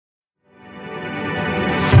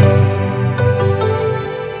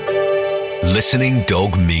Listening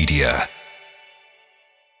Dog Media.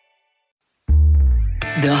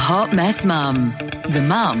 The Hot Mess Mum. The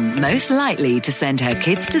mum most likely to send her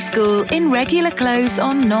kids to school in regular clothes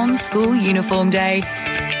on non-school uniform day.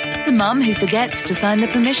 The mum who forgets to sign the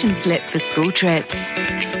permission slip for school trips.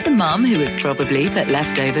 The mum who has probably put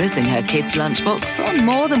leftovers in her kids' lunchbox on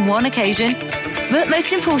more than one occasion. But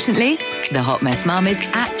most importantly, the Hot Mess Mum is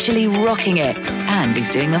actually rocking it and is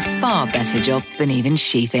doing a far better job than even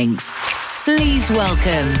she thinks. Please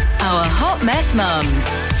welcome our Hot Mess Mums,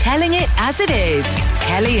 telling it as it is,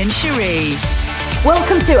 Kelly and Cherie.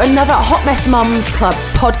 Welcome to another Hot Mess Mums Club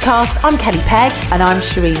podcast. I'm Kelly Pegg. And I'm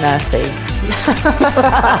Cherie Murphy.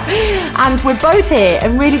 And we're both here,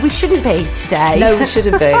 and really we shouldn't be today. No, we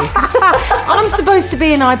shouldn't be. I'm supposed to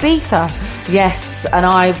be in Ibiza. Yes, and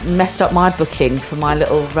I messed up my booking for my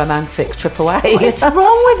little romantic trip away. What's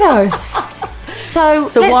wrong with us? So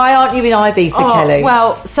why aren't you in Ibiza, Kelly?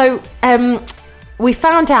 Well, we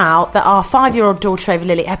found out that our 5-year-old daughter, Ava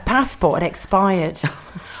Lily, her passport had expired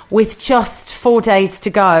with just 4 days to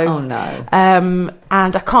go. Oh, no. And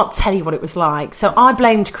I can't tell you what it was like. So I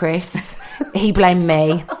blamed Chris. He blamed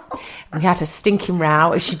me. We had a stinking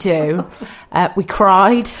row, as you do. We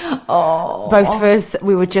cried. Oh. Both of us.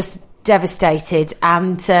 We were just devastated.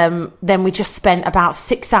 And then we just spent about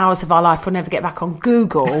 6 hours of our life, we'll never get back, on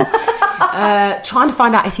Google, trying to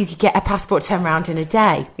find out if you could get a passport turned around in a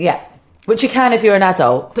day. Yeah. Which you can if you're an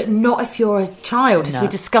adult. But not if you're a child, as we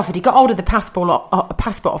discovered. He got hold of the passport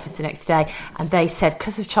office the next day, and they said,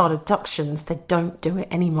 because of child abductions, they don't do it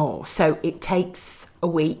anymore. So it takes a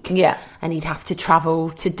week. Yeah. And he'd have to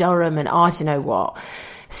travel to Durham and I don't know what.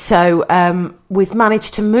 So we've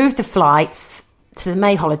managed to move the flights to the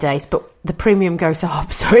May holidays, but the premium goes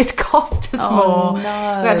up, so it's cost us more.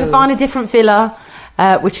 No. We had to find a different villa,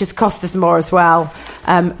 which has cost us more as well.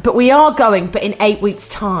 But we are going, but in 8 weeks'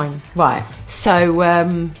 time. Right. So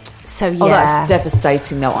yeah. Oh, that's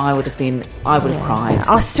devastating, though. I would have cried.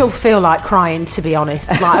 I still feel like crying, to be honest.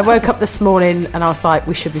 Like, I woke up this morning and I was like,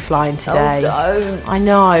 we should be flying today. Oh, don't. I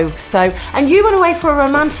know. So, and you went away for a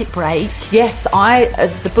romantic break. Yes,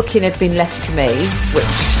 the booking had been left to me, which,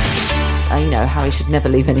 Harry should never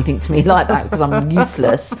leave anything to me like that because I'm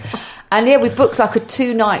useless. And yeah, we booked like a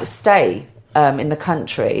 2-night stay in the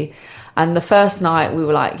country. And the first night we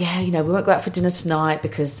were like, we won't go out for dinner tonight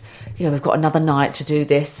because, we've got another night to do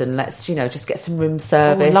this, and let's, just get some room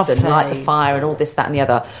service and light the fire and all this, that and the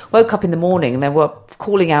other. Woke up in the morning and they were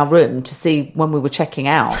calling our room to see when we were checking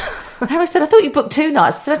out. And Harry said, I thought you booked 2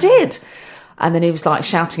 nights. I said, I did. And then he was like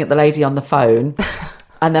shouting at the lady on the phone.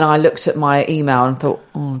 And then I looked at my email and thought,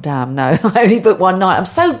 oh, damn, no, I only booked 1 night. I'm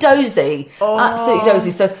so dozy, absolutely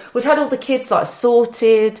dozy. So we'd had all the kids like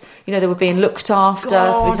sorted, they were being looked after,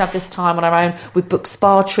 so we could have this time on our own. We booked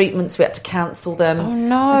spa treatments, we had to cancel them. Oh,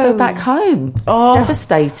 no. And go back home.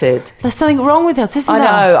 Devastated. There's something wrong with us, isn't there?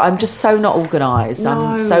 I know, I'm just so not organised. No.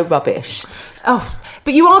 I'm so rubbish. Oh,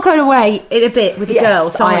 but you are going away in a bit with the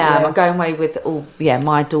girls, aren't you? I am. I'm going away with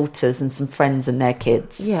my daughters and some friends and their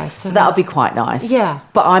kids. Yeah, so that'll be quite nice. Yeah.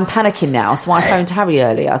 But I'm panicking now, so I phoned Harry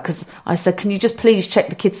earlier because I said, can you just please check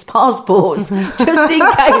the kids' passports just in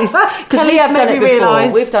case? Because we have done it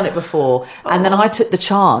before. We've done it before. And then I took the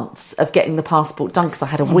chance of getting the passport done because I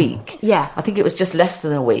had a week. Yeah. I think it was just less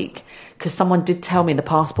than a week because someone did tell me in the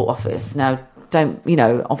passport office. Now,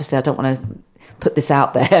 obviously I don't want to put this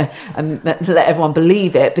out there and let everyone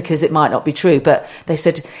believe it because it might not be true, but they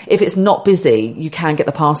said if it's not busy you can get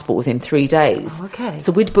the passport within 3 days. Okay.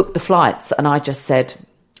 So we'd booked the flights and I just said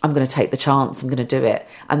I'm going to take the chance, I'm going to do it,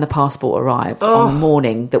 and the passport arrived on the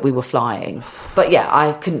morning that we were flying. But yeah,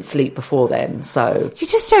 I couldn't sleep before then. So you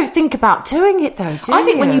just don't think about doing it though, do you? I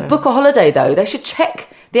think when you book a holiday though, they should check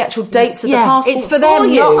the actual dates of the passport. It's for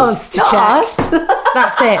them, not us to check. Us.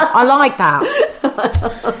 That's it. I like that.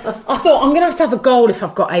 I thought I'm going to have a goal if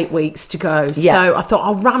I've got 8 weeks to go. Yeah. So I thought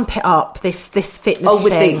I'll ramp it up, this fitness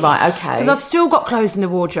thing. Right, okay. Because I've still got clothes in the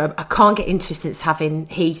wardrobe I can't get into since having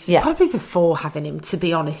Heath. Yeah. Probably before having him, to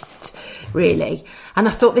be honest, really. And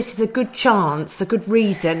I thought this is a good chance, a good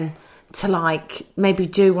reason to maybe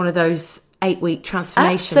do one of those 8-week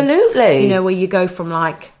transformations. Absolutely. Where you go from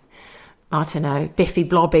I don't know, Biffy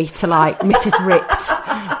Blobby to Mrs.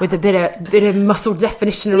 Ripped with a bit of muscle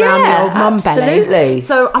definition around the old mum belly. Absolutely.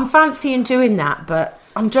 So I'm fancying doing that, but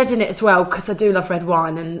I'm dreading it as well because I do love red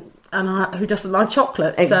wine and and who doesn't like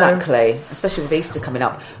chocolate? Exactly, especially with Easter coming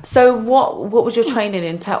up. So what would your training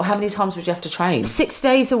entail? How many times would you have to train? 6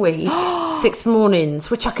 days a week, 6 mornings,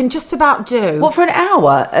 which I can just about do. What, for an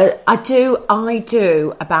hour? I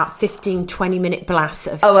do about 15, 20-minute blasts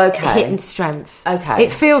of hit and strength. Okay.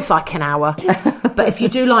 It feels like an hour. But if you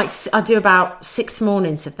do I do about 6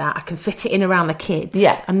 mornings of that, I can fit it in around the kids.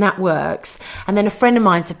 Yeah. And that works. And then a friend of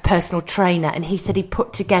mine's a personal trainer, and he said he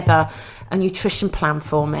put together a nutrition plan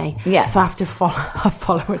for me. Yeah. So I have to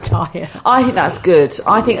follow a diet. I think that's good.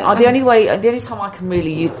 I think the only time I can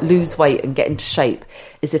really lose weight and get into shape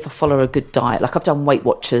is if I follow a good diet. Like, I've done Weight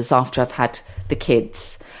Watchers after I've had the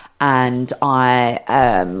kids, and I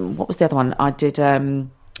what was the other one? I did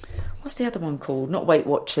what's the other one called? Not Weight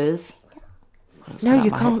Watchers. No,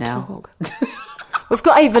 you can't talk. We've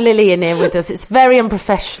got Ava Lily in here with us. It's very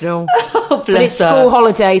unprofessional. Oh, but it's school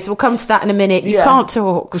holidays. We'll come to that in a minute. You can't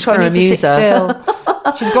talk. We're trying to amuse her.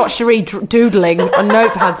 Still. She's got Cherie doodling on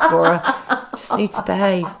notepads for her. Just need to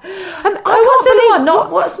behave. What's the other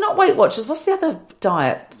one? What's not Weight Watchers? What's the other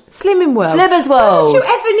diet? Slimming World. Slimmers World. Why would you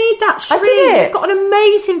ever need that, Cherie? I did it. You've got an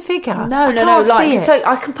amazing figure. No. Like, so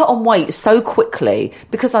I can put on weight so quickly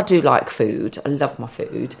because I do like food. I love my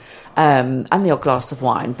food, and the odd glass of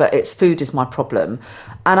wine. But food is my problem,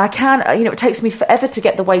 and I can. It takes me forever to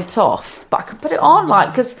get the weight off, but I can put it on. Like,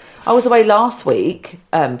 because I was away last week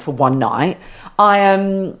for one night.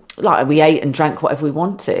 We ate and drank whatever we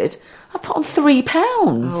wanted. I put on 3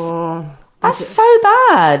 pounds. Oh. That's so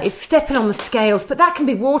bad. It's stepping on the scales, but that can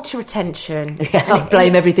be water retention. Yeah, I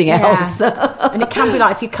blame everything else. And it can be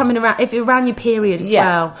like if you're around your period as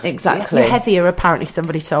well. Exactly. You're heavier, apparently,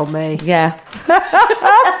 somebody told me. Yeah.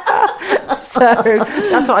 So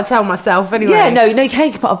that's what I tell myself anyway. Yeah, no, you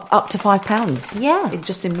can put up to 5 pounds. Yeah.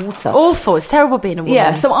 Just in water. Awful. It's terrible being a woman.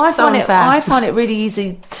 Yeah, so I find it really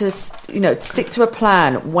easy to stick to a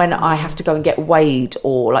plan when I have to go and get weighed,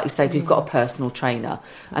 or like you say, if you've got a personal trainer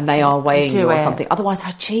and they are weighing you or something. Otherwise,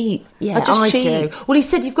 I cheat. Yeah, I do. Well, he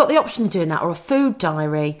said you've got the option of doing that, or a food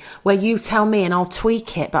diary where you tell me and I'll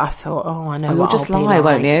tweak it. But I thought, I know. You'll just lie,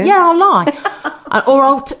 won't you? Yeah, I'll lie. Or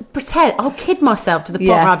I'll pretend. I'll kid myself to the point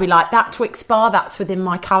where I'll be like, that Twix bar, that's within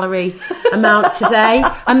my calorie amount today.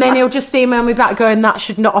 And then he'll just email me back going, that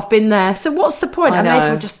should not have been there. So what's the point? I may as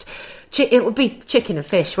well just... It will be chicken and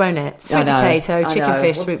fish, won't it? Sweet potato, chicken,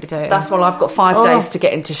 fish, sweet potato. That's why I've got 5 days to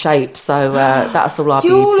get into shape, so that's all I'll be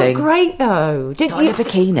eating. You look great, though. Didn't you? In a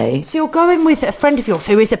bikini. So you're going with a friend of yours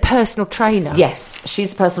who is a personal trainer? Yes,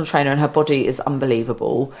 she's a personal trainer and her body is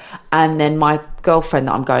unbelievable. And then my girlfriend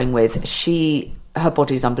that I'm going with, her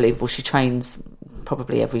body is unbelievable. She trains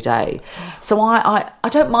probably every day. So I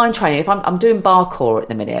don't mind training. If I'm doing barcore at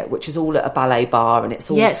the minute, which is all at a ballet bar, and it's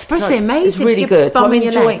supposed to be amazing. It's really good. So I'm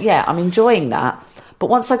enjoying that. But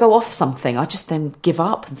once I go off something, I just then give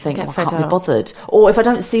up and think, I can't be bothered. Or if I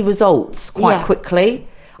don't see results quite quickly,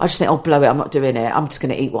 I just think, blow it, I'm not doing it. I'm just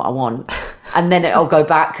going to eat what I want. And then I'll go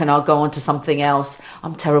back and I'll go on to something else.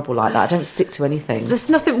 I'm terrible like that. I don't stick to anything. There's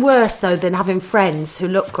nothing worse, though, than having friends who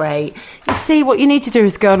look great. You see, what you need to do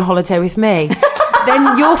is go on holiday with me.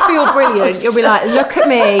 Then you'll feel brilliant. You'll be like, look at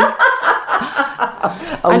me.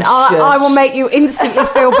 And I will make you instantly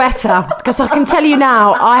feel better. Because I can tell you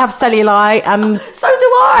now, I have cellulite and... So do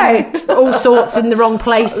I. All sorts in the wrong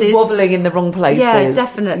places. Wobbling in the wrong places. Yeah,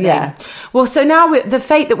 definitely. Yeah. Well, so now the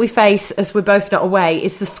fate that we face, as we're both not away,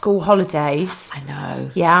 is the school holidays. I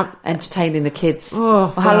know. Yeah. Entertaining the kids.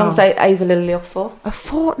 How long's Ava Lily off for? A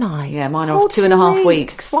fortnight. Yeah, mine are off 2.5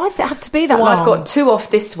 weeks. Why does it have to be that long? I've got 2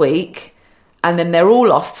 off this week. And then they're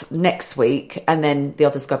all off next week, and then the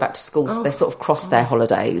others go back to school, so they sort of cross their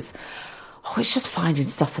holidays. It's just finding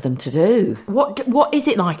stuff for them to do. What is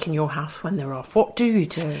it like in your house when they're off? What do you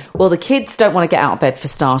do? Well, the kids don't want to get out of bed for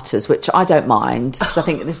starters, which I don't mind, because I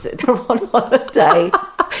think they're on holiday.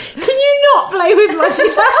 Can you not play with my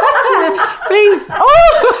chair? Please.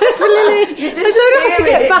 Lily. I don't have to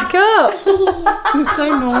get back up. I'm so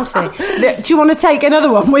naughty. Do you want to take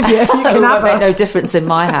another one with you? You can have it. Make no difference in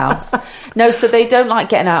my house. No, so they don't like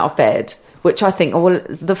getting out of bed, which I think,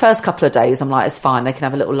 the first couple of days, I'm like, it's fine. They can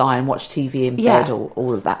have a little lie and watch TV in bed, or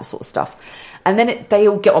all of that sort of stuff. And then they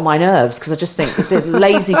all get on my nerves, because I just think the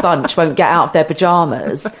lazy bunch won't get out of their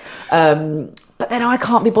pyjamas. But then I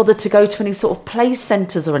can't be bothered to go to any sort of play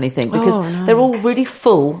centres or anything, because they're all really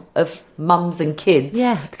full of mums and kids.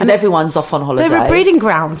 Yeah. Because everyone's off on holiday. They're a breeding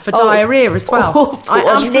ground for diarrhoea as well. I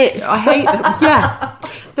hate them. Yeah.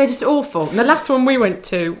 They're just awful. And the last one we went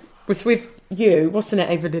to was with you, wasn't it,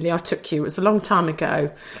 Ava Lily? I took you. It was a long time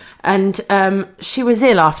ago. And she was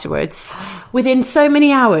ill afterwards. Within so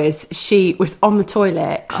many hours, she was on the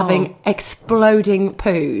toilet having exploding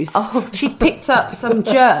poos. She picked up some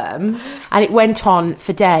germ and it went on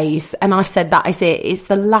for days. And I said, that is it. It's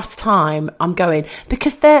the last time I'm going.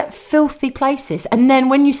 Because they're filthy places. And then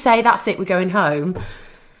when you say, that's it, we're going home,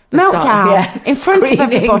 meltdown in front of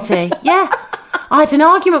everybody. Yeah. I had an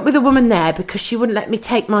argument with a woman there because she wouldn't let me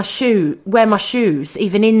wear my shoes,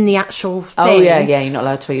 even in the actual thing. Oh, yeah, you're not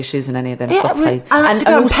allowed to wear your shoes in any of them. Yeah, I had to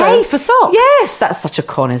go and pay for socks. Yes, that's such a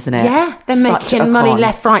con, isn't it? Yeah, they're making money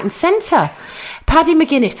left, right and centre. Paddy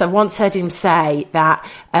McGuinness, I once heard him say that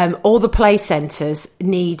all the play centres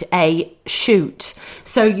need a chute.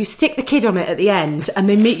 So you stick the kid on it at the end and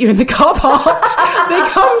they meet you in the car park. They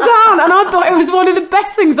come down, and I thought it was one of the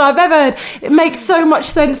best things I've ever heard. It makes so much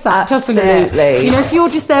sense, that, doesn't it? Absolutely. You know, so you're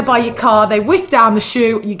just there by your car, they whisk down the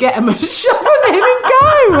chute, you get them and shove them in and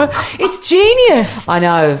go. It's genius. I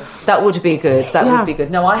know. That would be good. That would be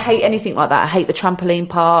good. No, I hate anything like that. I hate the trampoline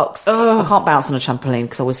parks. I can't bounce on a trampoline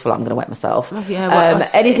because I always feel like I'm going to wet myself. Oh, yeah, well,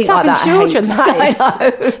 anything it's like that, children, I hate. I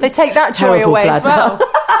know. They take that joy Terrible away bladder. as well.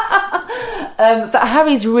 But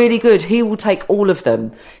Harry's really good. He will take all of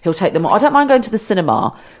them. He'll take them all. I don't mind going to the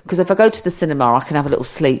cinema because if I go to the cinema, I can have a little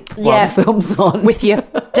sleep while the film's on. With you.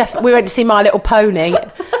 We went to see My Little Pony.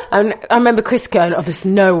 And I remember Chris going, there's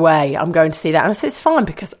no way I'm going to see that. And I said, it's fine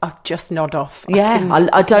because I'll just nod off.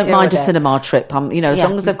 I don't mind a cinema trip. As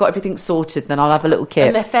long as they've got everything sorted, then I'll have a little kip.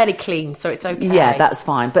 And they're fairly clean, so it's okay. Yeah, that's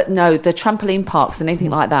fine. But no, the trampoline parks and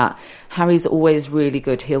anything like that, Harry's always really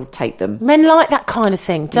good. He'll take them. Men like that kind of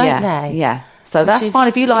thing, don't they? Yeah. So that's fine.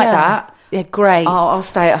 If you like that, yeah, great. I'll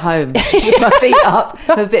stay at home with my feet up,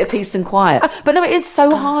 have a bit of peace and quiet. But no, it is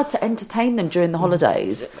so hard to entertain them during the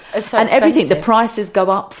holidays. It's so and everything, the expensive. prices go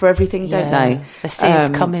up for everything, don't they? The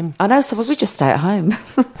steel's coming. I know, so we just stay at home.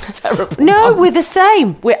 Terrible. No, we're the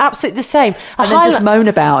same. We're absolutely the same. And then just moan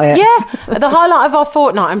about it. Yeah. The highlight of our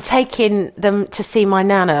fortnight, I'm taking them to see my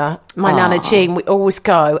Nana Jean. We always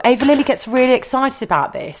go. Ava Lily gets really excited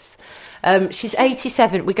about this. She's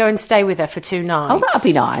 87. We go and stay with her for 2 nights. Oh, that'd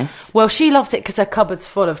be nice. Well, she loves it because her cupboard's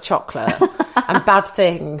full of chocolate and bad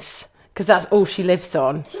things because that's all she lives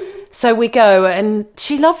on. So we go and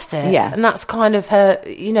she loves it. Yeah. And that's kind of her,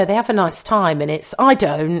 they have a nice time. And I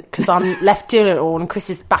don't because I'm left doing it all and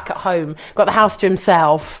Chris is back at home, got the house to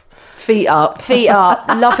himself. Feet up,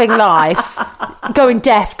 loving life, going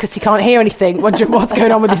deaf because he can't hear anything, wondering what's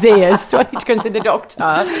going on with his ears. Do I need to go and see the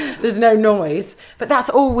doctor? There's no noise. But that's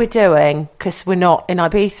all we're doing because we're not in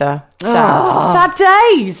Ibiza. Sad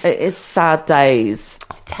days. It is sad days.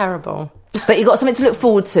 Terrible. But you've got something to look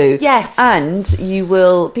forward to. Yes. And you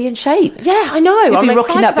will be in shape. Yeah, I know. You'll I'm be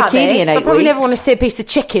rocking that about bikini this. in 8 I probably weeks. never want to see a piece of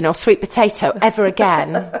chicken or sweet potato ever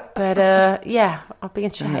again. But I'll be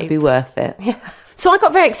in shape. It'll be worth it. Yeah. So I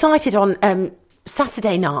got very excited on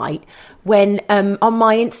Saturday night when on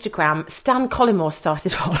my Instagram Stan Collymore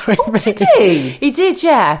started following me. Did he? He did,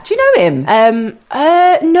 yeah. Do you know him?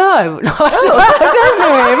 No,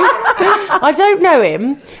 I don't know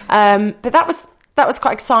him. But that was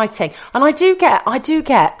quite exciting, and I do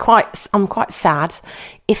get quite. I'm quite sad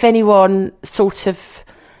if anyone sort of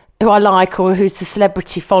who I like or who's a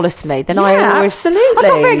celebrity follows me. Then absolutely. I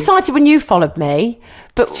got very excited when you followed me.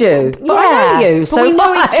 But, did you? But I know you, so we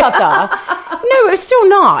know each other. No, it was still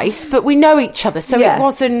nice, but we know each other, so it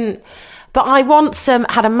wasn't. But I once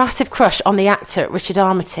had a massive crush on the actor Richard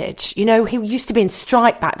Armitage. He used to be in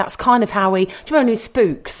Strike Back. That's kind of how do you remember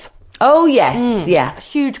Spooks? Oh, yes, yeah. A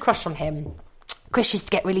huge crush on him. Chris used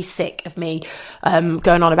to get really sick of me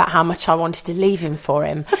going on about how much I wanted to leave him for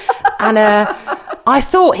him. And I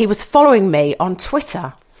thought he was following me on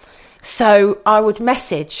Twitter. So I would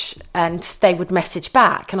message and they would message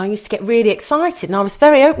back, and I used to get really excited, and I was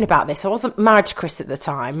very open about this. I wasn't married to Chris at the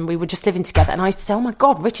time. We were just living together, and I used to say, oh my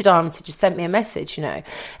God, Richard Armitage just sent me a message, and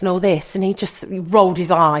all this. And he just rolled his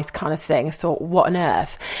eyes kind of thing. I thought, what on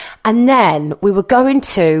earth? And then we were going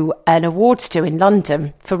to an awards do in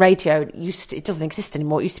London for radio. It doesn't exist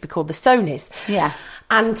anymore. It used to be called the Sonys. Yeah.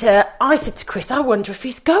 And I said to Chris, I wonder if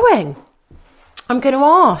he's going. I'm going to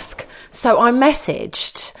ask. So I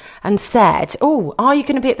messaged and said, are you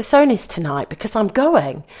going to be at the Sonys tonight? Because I'm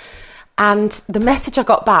going. And the message I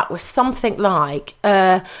got back was something like,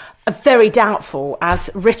 very doubtful, as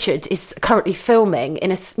Richard is currently filming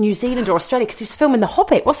in New Zealand or Australia, because he was filming The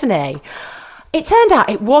Hobbit, wasn't he? It turned out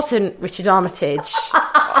it wasn't Richard Armitage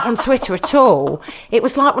on Twitter at all. It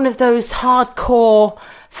was like one of those hardcore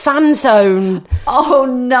fan zone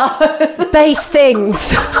based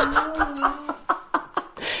things.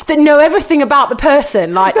 that know everything about the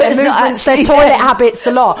person, like their movements, their toilet habits,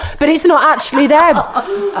 the lot, but it's not actually them.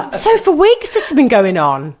 So for weeks this has been going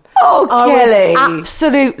on. Oh, Kelly. I was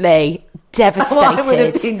absolutely devastated. I would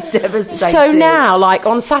have been devastated. So now, like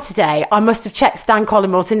on Saturday, I must have checked Stan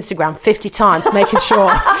Collimore's Instagram 50 times, making sure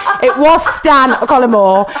it was Stan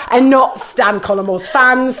Collymore and not Stan Collimore's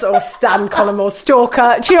fans or Stan Collimore's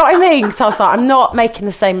stalker. Do you know what I mean? So I was like, I'm not making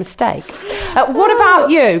the same mistake. What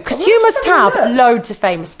about you? Because you must have loads of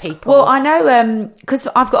famous people. Well, I know, because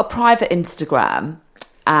I've got a private Instagram.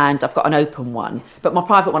 And I've got an open one, but my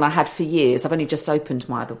private one I had for years. I've only just opened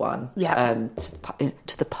my other one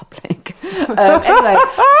to the public. Anyway,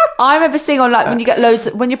 I remember seeing on, like, when you get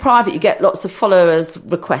loads, when you're private, you get lots of followers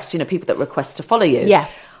requests. You know, people that request to follow you. Yeah.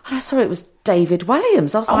 And I saw it was David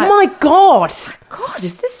Williams. I was like, oh my God. God,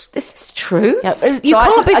 is this true? Yeah. You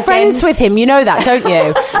can't be friends with him, you know that, don't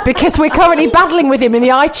you? Because we're currently battling with him in the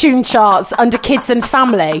iTunes charts under kids and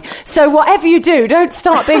family. So whatever you do, don't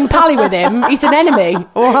start being pally with him. He's an enemy,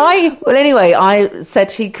 all right? Well, anyway, I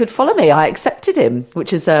said he could follow me. I accepted him,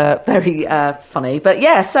 which is very funny. But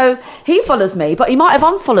yeah, so he follows me, but he might have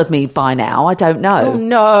unfollowed me by now. I don't know. Oh,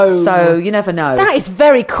 no. So you never know. That is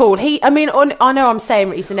very cool. I know I'm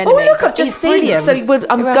saying he's an enemy. Oh, look, I've just seen it. So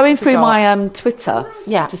I'm going through my Twitter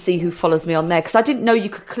to see who follows me on there, because I didn't know you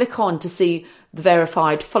could click on to see the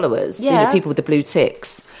verified followers, you know, people with the blue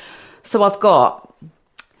ticks. So I've got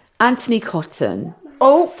Anthony Cotton.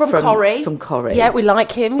 Oh, from Corrie. From Corrie. Yeah, we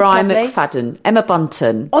like him. Brian McFadden. Emma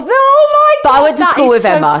Bunton. Oh my God. But I went to school with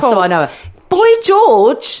Emma, so I know her. Boy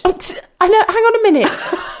George. I know. Hang on a minute.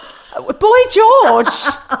 Boy George.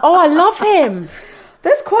 Oh, I love him.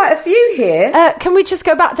 There's quite a few here. Can we just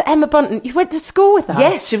go back to Emma Bunton? You went to school with her?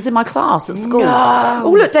 Yes, she was in my class at school. No.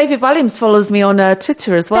 Oh, look, David Williams follows me on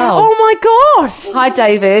Twitter as well. Oh, my God. Hi,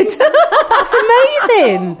 David. That's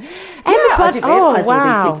amazing. Emma Bunton. I didn't realise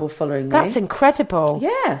all these people following me. That's incredible.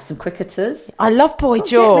 Yeah, some cricketers. I love Boy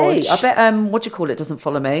George. I bet, what do you call it, doesn't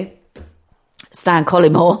follow me? Stan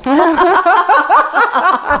Collymore.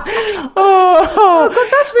 Oh, God,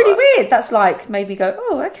 that's really weird. That's like, made me go,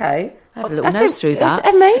 oh, okay. I have a little nose through that.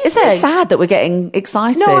 It's amazing. Isn't it sad that we're getting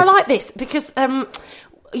excited? No, I like this because,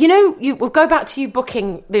 you know, we'll go back to you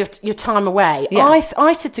booking your time away. Yeah.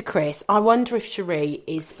 I said to Chris, I wonder if Cherie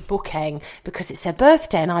is booking because it's her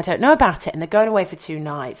birthday and I don't know about it and they're going away for 2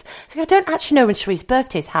 nights. So I don't actually know when Cherie's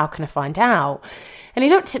birthday is. How can I find out? And he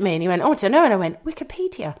looked at me and he went, oh, I don't know. And I went,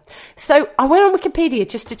 Wikipedia. So I went on Wikipedia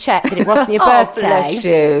just to check that it wasn't your birthday. Bless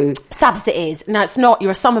you. Sad as it is. No, it's not.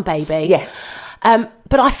 You're a summer baby. Yes.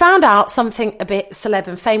 But I found out something a bit celeb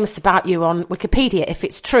and famous about you on Wikipedia, if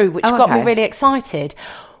it's true, which got me really excited.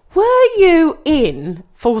 Were you in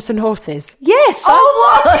Fools and Horses? Yes.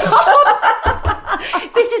 Oh, my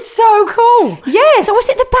God. This is so cool. Yes. So was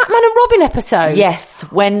it the Batman and Robin episode? Yes.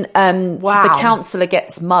 When the counsellor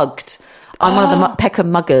gets mugged. I'm one of the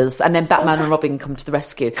Peckham muggers, and then Batman and Robin come to the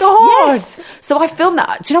rescue. God! Yes. So I filmed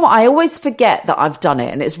that. Do you know what? I always forget that I've done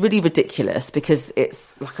it, and it's really ridiculous because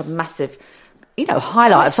it's like a massive, you know,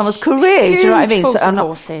 highlight of someone's career. Do you know what I mean? Fools and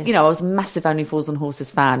Horses. You know, I was a massive Only Fools and Horses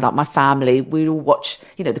fan. Like my family, we all watch,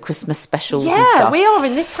 you know, the Christmas specials and stuff. Yeah, we are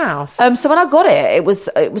in this house. So when I got it was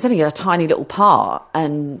only a tiny little part,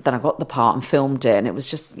 and then I got the part and filmed it, and it was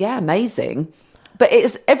just, amazing. But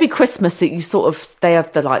it's every Christmas that you they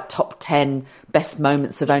have the like top 10 best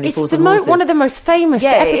moments of Only Fools and Horses. One of the most famous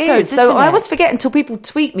episodes. So I always forget until people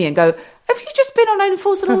tweet me and go, have you just been on Only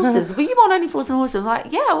Fools and Horses? Were you on Only Fools and Horses? I'm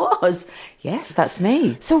like, yeah, I was. Yes, that's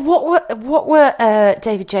me. So what were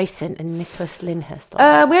David Jason and Nicholas Lyndhurst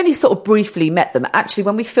like? We only sort of briefly met them. Actually,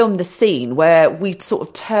 when we filmed the scene where we'd sort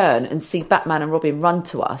of turn and see Batman and Robin run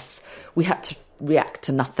to us, we had to react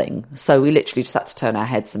to nothing. So we literally just had to turn our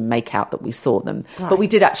heads and make out that we saw them. Right. But we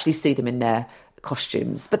did actually see them in their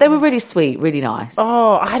costumes. But they were really sweet, really nice.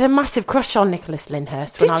 Oh, I had a massive crush on Nicholas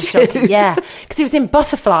Lyndhurst when I was younger. Yeah, because he was in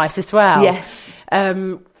Butterflies as well. Yes.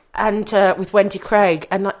 And with Wendy Craig.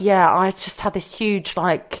 And I just had this huge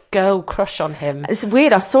like girl crush on him. It's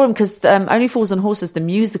weird. I saw him because Only Fools and Horses, the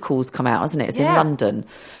musical's come out, hasn't it? It's in London.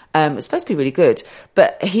 It's supposed to be really good.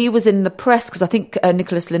 But he was in the press because I think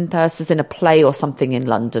Nicholas Lyndhurst is in a play or something in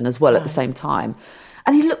London as well at the same time.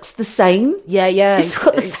 And he looks the same. Yeah. He's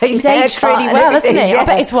got the same He's aged really well, hasn't he? Yeah. I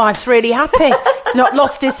bet his wife's really happy. He's not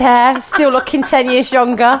lost his hair, still looking 10 years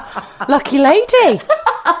younger. Lucky lady.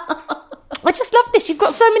 I just love this. You've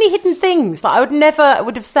got so many hidden things that I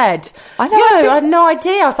would have said. I know. I had no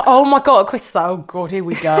idea. I was like, oh my God. Chris was like, oh God, here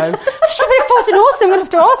we go. She's been Fools and Horses. I'm going to have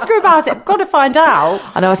to ask her about it. I've got to find out.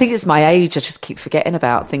 I know. I think it's my age. I just keep forgetting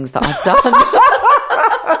about things that I've done.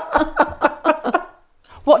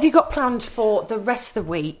 What have you got planned for the rest of the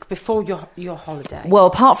week before your holiday? Well,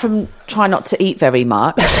 apart from try not to eat very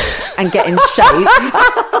much and get in shape,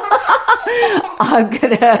 I've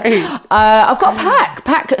got to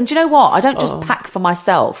pack. And do you know what? I don't just pack for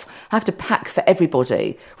myself. I have to pack for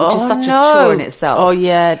everybody, which is such a chore in itself. Oh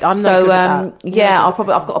yeah, I'm not good at that.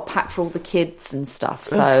 I've got to pack for all the kids and stuff.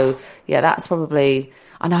 So yeah, that's probably.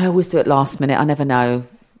 And I always do it last minute. I never know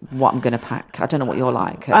what I'm going to pack. I don't know what you're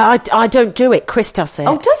like. I don't do it. Chris does it.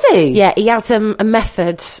 Oh, does he? Yeah, he has a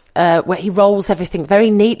method where he rolls everything very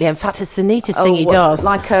neatly. In fact, it's the neatest thing he does.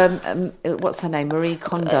 Like, what's her name? Marie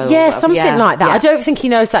Kondo? Something like that. Yeah. I don't think he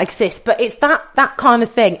knows that exists, but it's that kind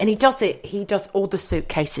of thing. And he does it. He does all the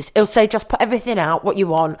suitcases. He'll say, just put everything out, what you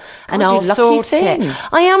want, and I'll sort it.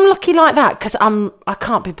 I am lucky like that because I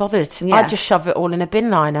can't be bothered. Yeah. I just shove it all in a bin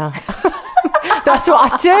liner. That's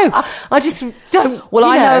what I do. I just don't. Well,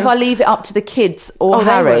 I know if I leave it up to the kids or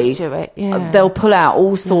Harry, they won't do it. Yeah. They'll pull out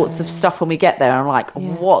all sorts of stuff when we get there. I'm like,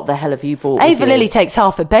 what the hell have you bought? Ava Lily takes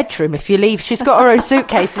half a bedroom if you leave. She's got her own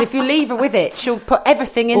suitcase, and if you leave her with it, she'll put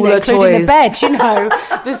everything in all there, including toys. the bed. You know,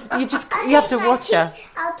 you have to watch her.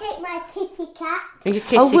 I'll take my kitty cat. Your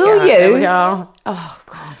kitty will cat. you? There we are. Oh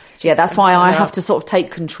God. Yeah, that's why I have to sort of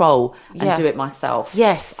take control and do it myself.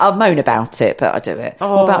 Yes. I'll moan about it, but I do it.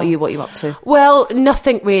 What about you? What are you up to? Well,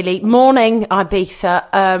 nothing really. Morning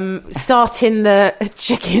Ibiza, starting the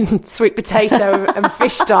chicken, sweet potato and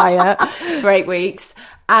fish diet for 8 weeks.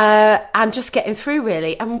 And just getting through,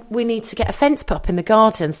 really. And we need to get a fence put up in the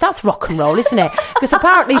gardens. That's rock and roll, isn't it? Because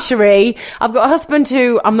apparently, Cherie, I've got a husband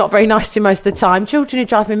who I'm not very nice to most of the time, children who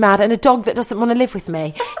drive me mad, and a dog that doesn't want to live with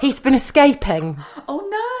me. He's been escaping. Oh,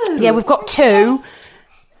 no. Yeah, we've got two.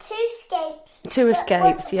 Two escapes. Two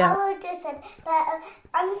yeah. But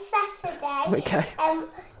on Saturday, Okay.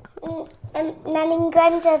 Nan and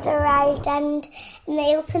Grandad arrived and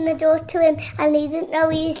they opened the door to him and he didn't know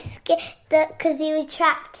he escaped because he was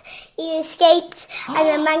trapped. He escaped and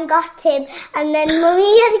a man got him and then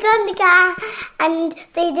Mummy had to go in the car and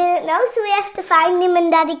they didn't know, so we have to find him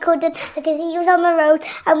and Daddy couldn't because he was on the road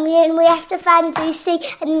and we have to find Lucy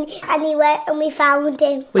and he went and we found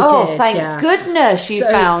him. We did, thank goodness you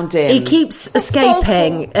found him. He keeps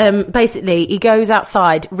escaping. Basically, he goes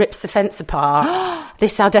outside, rips the fence apart.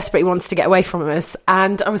 This is how desperate he wants to get away from us.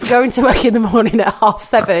 And I was going to work in the morning at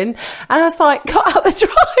 7:30 and I was like, got out the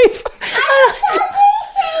drive.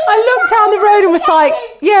 I looked down the road and was like,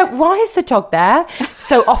 yeah, why is the dog there?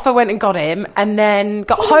 So off I went and got him and then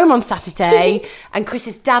got home on Saturday and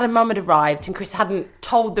Chris's dad and mum had arrived and Chris hadn't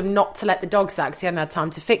told them not to let the dogs out because he hadn't had time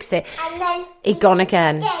to fix it. And then he'd gone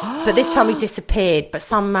again. But this time he disappeared, but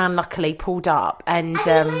some man luckily pulled up and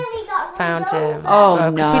found him. Oh,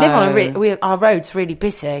 no. Because we live on our road's really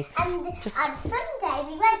busy. And on Sunday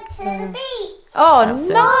we went to the beach. Oh, nice.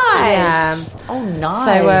 Yeah. Oh, nice.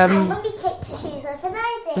 So, And Mummy kicked her shoes off and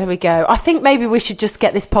I did. there we go. I think maybe we should just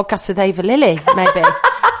get this podcast with Ava Lily, maybe.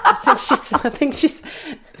 I think she's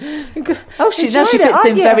she fits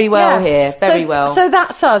in very well here. Very well. So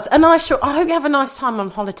that's us. And I hope you have a nice time on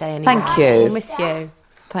holiday anyway. Thank you. We'll miss you.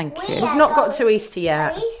 Thank you. We've not got to Easter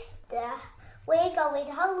yet. Easter, we're going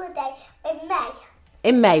holiday in May.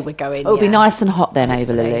 In May we're going. It'll be nice and hot then,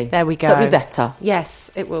 Ava Lily. There we go. So it'll be better. Yes,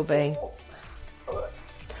 it will be.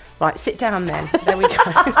 Right, sit down then. There we go.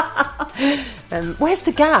 Where's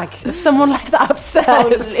the gag? Has someone left that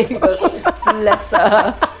upstairs? Bless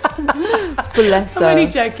her. Bless her. I'm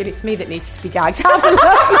only joking. It's me that needs to be gagged. Have a lovely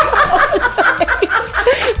holiday.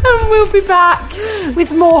 And we'll be back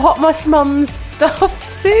with more Hot Mess Mums stuff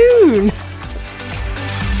soon.